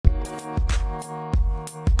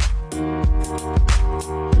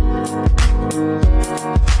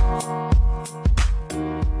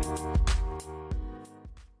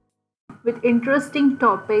interesting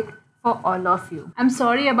topic for all of you. I'm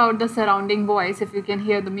sorry about the surrounding voice if you can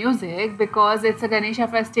hear the music because it's a Ganesha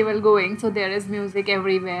festival going, so there is music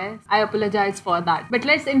everywhere. I apologize for that. But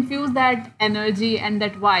let's infuse that energy and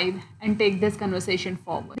that vibe and take this conversation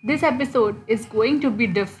forward. This episode is going to be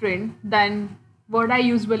different than what I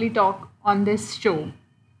usually talk on this show.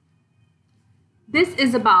 This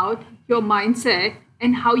is about your mindset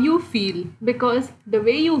and how you feel because the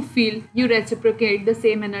way you feel, you reciprocate the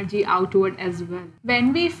same energy outward as well.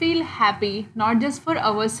 When we feel happy, not just for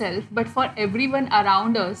ourselves but for everyone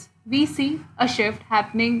around us, we see a shift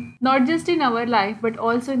happening not just in our life but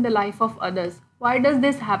also in the life of others. Why does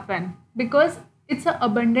this happen? Because it's an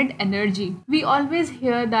abundant energy. We always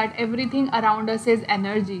hear that everything around us is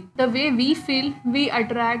energy. The way we feel, we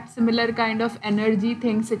attract similar kind of energy,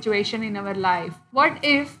 thing, situation in our life. What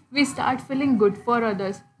if we start feeling good for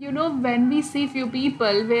others? When we see few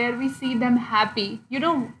people where we see them happy,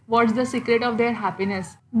 what's the secret of their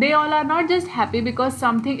happiness? They all are not just happy because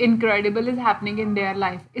something incredible is happening in their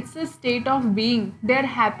life. It's a state of being. They're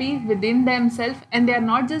happy within themselves and they're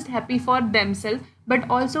not just happy for themselves but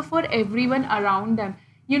also for everyone around them.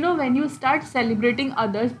 When you start celebrating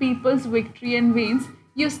other people's victory and wins,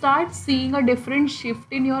 you start seeing a different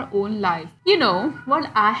shift in your own life. What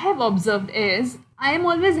I have observed is I am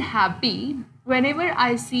always happy whenever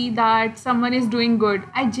I see that someone is doing good.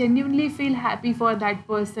 I genuinely feel happy for that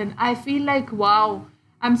person. I feel like, wow,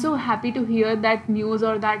 I'm so happy to hear that news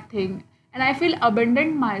or that thing. And I feel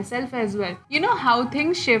abundant myself as well. How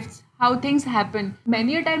things shifts, how things happen.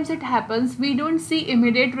 Many a times it happens, we don't see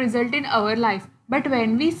immediate result in our life. But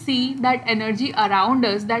when we see that energy around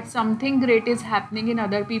us, that something great is happening in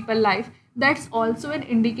other people's life, that's also an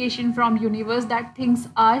indication from universe that things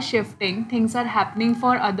are shifting, things are happening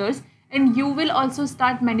for others, and you will also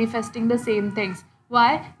start manifesting the same things.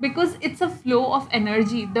 Why? Because it's a flow of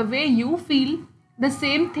energy. The way you feel, the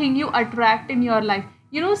same thing you attract in your life.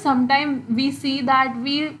 Sometimes we see that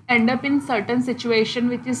we end up in certain situation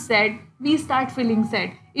which is sad, we start feeling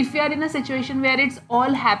sad. If we are in a situation where it's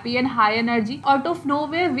all happy and high energy, out of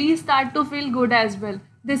nowhere we start to feel good as well.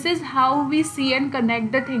 This is how we see and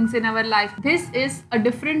connect the things in our life. This is a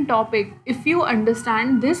different topic. If you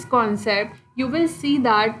understand this concept, you will see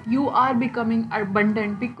that you are becoming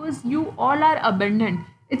abundant because you all are abundant.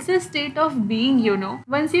 It's a state of being.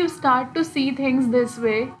 Once you start to see things this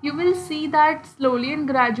way, you will see that slowly and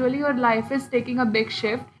gradually your life is taking a big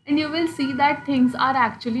shift and you will see that things are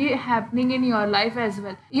actually happening in your life as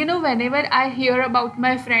well. Whenever I hear about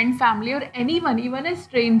my friend, family, or anyone, even a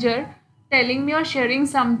stranger, telling me or sharing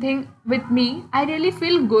something with me, I really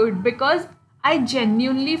feel good because I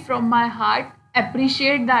genuinely from my heart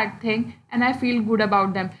appreciate that thing and I feel good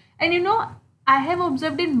about them. And I have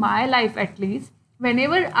observed in my life at least,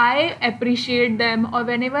 whenever I appreciate them or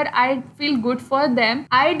whenever I feel good for them,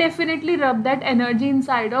 I definitely rub that energy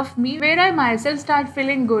inside of me where I myself start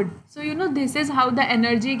feeling good. So this is how the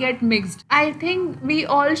energy get mixed. I think we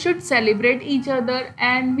all should celebrate each other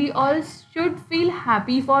and we all should feel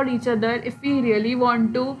happy for each other if we really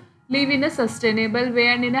want to live in a sustainable way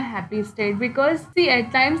and in a happy state, because see,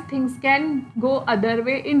 at times things can go other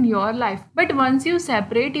way in your life, but once you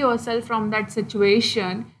separate yourself from that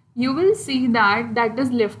situation, you will see that that is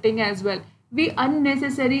lifting as well. We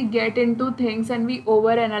unnecessarily get into things and we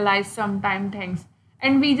overanalyze sometimes things,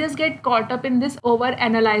 and we just get caught up in this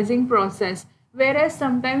overanalyzing process, whereas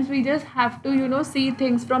sometimes we just have to see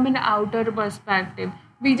things from an outer perspective.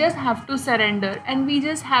 We just have to surrender and we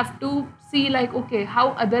just have to see like, okay, how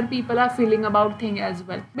other people are feeling about thing as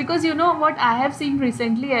well. Because what I have seen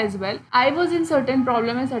recently as well, I was in certain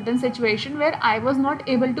problem and certain situation where I was not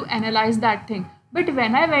able to analyze that thing. But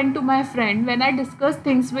when I went to my friend, when I discussed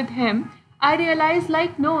things with him, I realized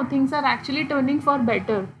like, no, things are actually turning for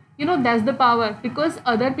better. That's the power, because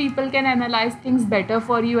other people can analyze things better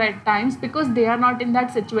for you at times because they are not in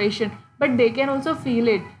that situation, but they can also feel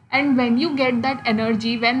it. And when you get that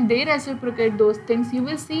energy, when they reciprocate those things, you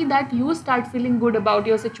will see that you start feeling good about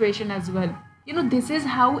your situation as well. This is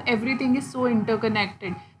how everything is so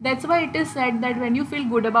interconnected. That's why it is said that when you feel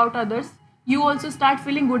good about others, you also start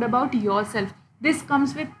feeling good about yourself. This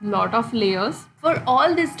comes with lot of layers. For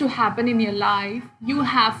all this to happen in your life, you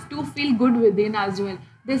have to feel good within as well.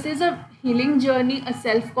 This is a healing journey, a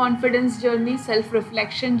self-confidence journey,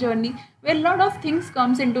 self-reflection journey, where a lot of things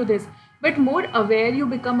comes into this. But more aware you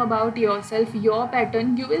become about yourself, your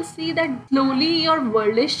pattern, you will see that slowly your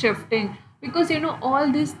world is shifting. Because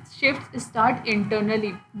all these shifts start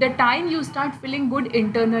internally. The time you start feeling good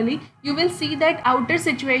internally, you will see that outer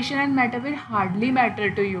situation and matter will hardly matter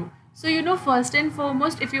to you. So first and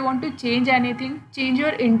foremost, if you want to change anything, change your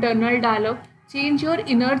internal dialogue, change your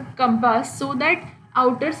inner compass so that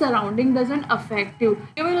outer surrounding doesn't affect you.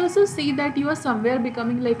 You will also see that you are somewhere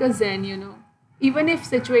becoming like a zen. Even if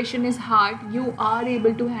situation is hard, you are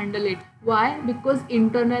able to handle it. Why? Because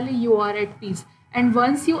internally you are at peace. And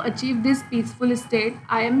once you achieve this peaceful state,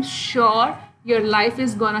 I am sure your life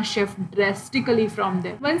is gonna shift drastically from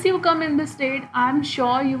there. Once you come in this state, I'm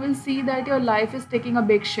sure you will see that your life is taking a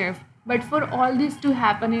big shift. But for all this to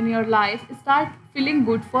happen in your life, start feeling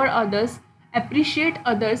good for others, appreciate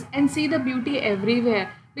others, and see the beauty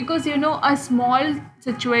everywhere. Because a small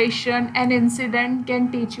situation, an incident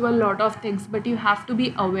can teach you a lot of things, but you have to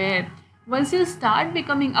be aware. Once you start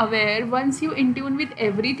becoming aware, once you in tune with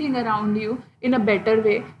everything around you in a better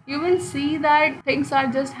way, you will see that things are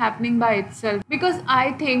just happening by itself. Because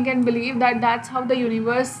I think and believe that that's how the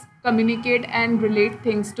universe communicate and relate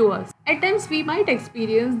things to us. At times we might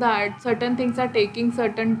experience that certain things are taking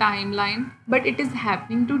certain timeline, but it is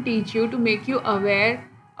happening to teach you, to make you aware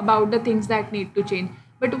about the things that need to change.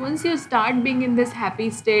 But once you start being in this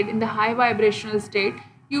happy state, in the high vibrational state,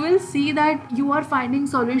 you will see that you are finding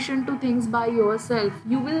solution to things by yourself.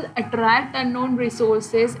 You will attract unknown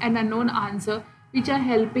resources and unknown answer which are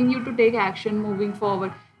helping you to take action moving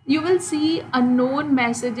forward. You will see unknown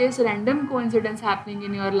messages, random coincidence happening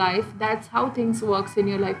in your life. That's how things works in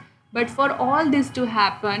your life. But for all this to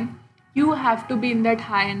happen, you have to be in that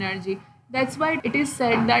high energy. That's why it is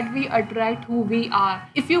said that we attract who we are.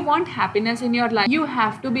 If you want happiness in your life, you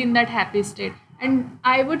have to be in that happy state. And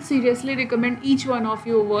I would seriously recommend each one of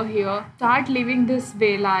you over here, start living this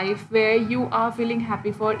way life where you are feeling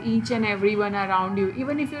happy for each and everyone around you.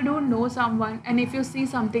 Even if you don't know someone, and if you see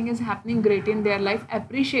something is happening great in their life,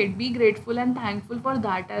 appreciate, be grateful and thankful for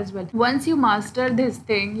that as well. Once you master this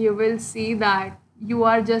thing, you will see that you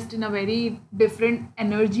are just in a very different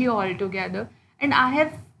energy altogether. And I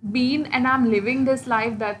have been and I'm living this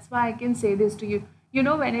life. That's why I can say this to you.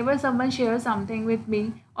 Whenever someone shares something with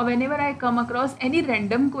me, or whenever I come across any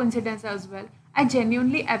random coincidence as well, I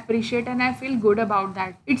genuinely appreciate and I feel good about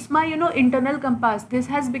that. It's my, internal compass. This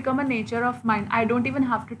has become a nature of mine. I don't even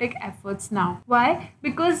have to take efforts now. Why?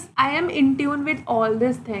 Because I am in tune with all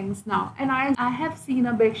these things now. And I have seen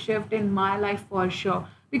a big shift in my life for sure.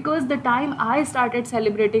 Because the time I started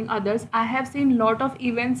celebrating others, I have seen lot of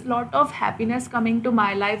events, lot of happiness coming to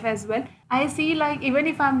my life as well. I see, like, even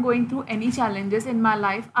if I'm going through any challenges in my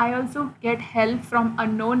life, I also get help from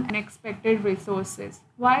unknown unexpected resources.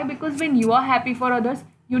 Why? Because when you are happy for others,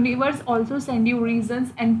 universe also send you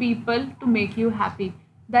reasons and people to make you happy.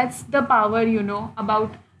 That's the power,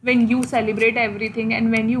 about when you celebrate everything and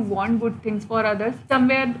when you want good things for others,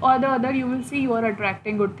 somewhere or the other you will see you are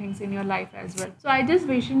attracting good things in your life as well. So I just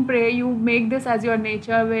wish and pray you make this as your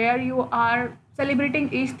nature, where you are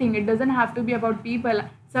celebrating each thing. It doesn't have to be about people.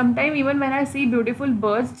 Sometimes even when I see beautiful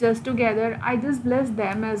birds just together, I just bless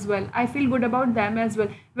them as well. I feel good about them as well.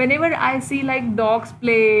 Whenever I see like dogs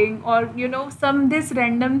playing, or some this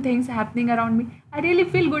random things happening around me, I really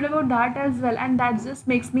feel good about that as well, and that just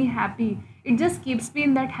makes me happy. It just keeps me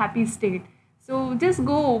in that happy state. So just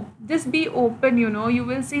be open. You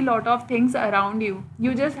will see a lot of things around you.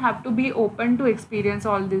 You just have to be open to experience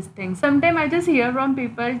all these things. Sometimes I just hear from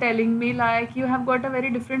people telling me like, you have got a very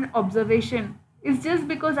different observation. It's just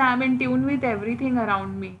because I am in tune with everything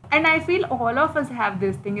around me. And I feel all of us have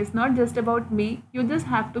this thing. It's not just about me. You just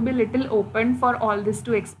have to be little open for all this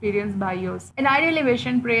to experience by yours. And I really wish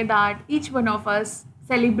and pray that each one of us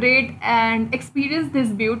celebrate and experience this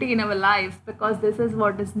beauty in our life, because this is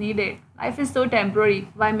what is needed. Life is so temporary.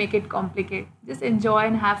 Why make it complicated? Just enjoy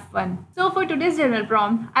and have fun. So for today's journal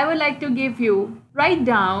prompt, I would like to give you, write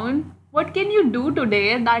down what can you do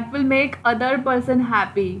today that will make other person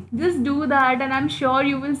happy. Just do that and I'm sure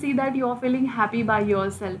you will see that you're feeling happy by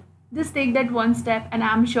yourself. Just take that one step and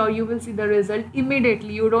I'm sure you will see the result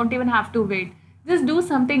immediately. You don't even have to wait. Just do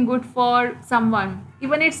something good for someone.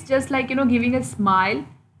 Even it's just like, giving a smile,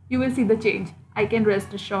 you will see the change. I can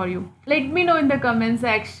rest assure you. Let me know in the comment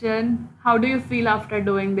section, how do you feel after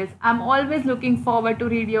doing this? I'm always looking forward to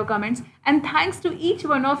read your comments. And thanks to each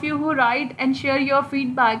one of you who write and share your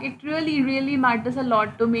feedback. It really, really matters a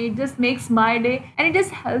lot to me. It just makes my day and it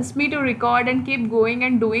just helps me to record and keep going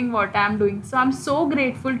and doing what I'm doing. So I'm so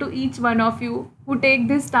grateful to each one of you who take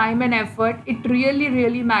this time and effort. It really,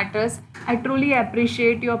 really matters. I truly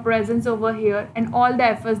appreciate your presence over here and all the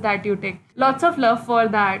efforts that you take. Lots of love for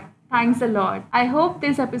that. Thanks a lot. I hope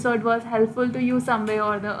this episode was helpful to you some way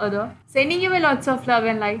or the other. Sending you a lots of love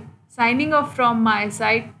and light. Signing off from my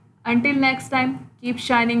side. Until next time, keep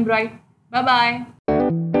shining bright. Bye-bye.